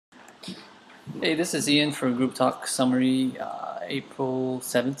Hey, this is Ian for Group Talk Summary, April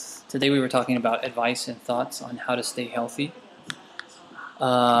 7th. Today we were talking about advice and thoughts on how to stay healthy.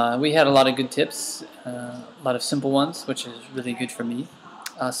 We had a lot of good tips, a lot of simple ones, which is really good for me.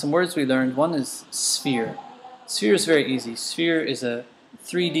 Some words we learned. One is sphere. Sphere is very easy. Sphere is a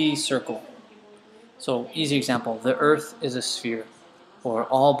 3D circle. So, easy example, the earth is a sphere, or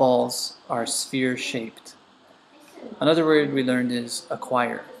all balls are sphere shaped. Another word we learned is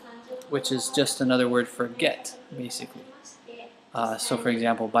acquire, which is just another word for get, basically. So, for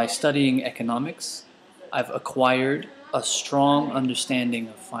example, by studying economics, I've acquired a strong understanding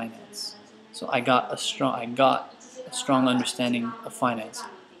of finance. So I got a strong understanding of finance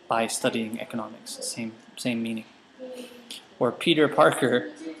by studying economics. Same meaning. Or Peter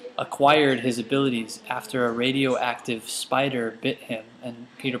Parker acquired his abilities after a radioactive spider bit him. And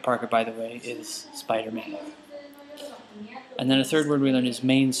Peter Parker, by the way, is Spider-Man. And then a third word we learned is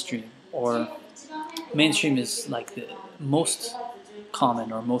mainstream, or mainstream is like the most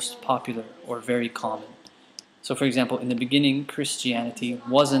common or most popular or very common. So, for example, in the beginning, Christianity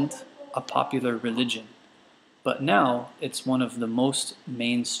wasn't a popular religion, but now it's one of the most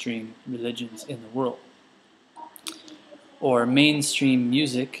mainstream religions in the world. Or mainstream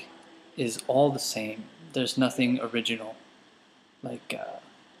music is all the same. There's nothing original. Like,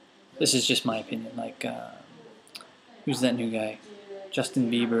 this is just my opinion. Like, who's that new guy?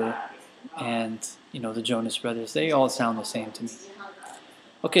 Justin Bieber and, the Jonas Brothers. They all sound the same to me.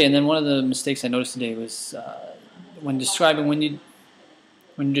 Okay, and then one of the mistakes I noticed today was when you're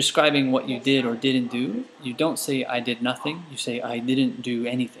describing what you did or didn't do, you don't say I did nothing. You say I didn't do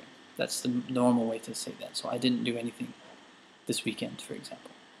anything. That's the normal way to say that. So I didn't do anything this weekend, for example.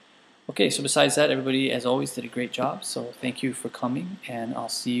 Okay, so besides that, everybody, as always, did a great job. So thank you for coming, and I'll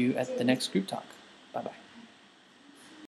see you at the next group talk. Bye-bye.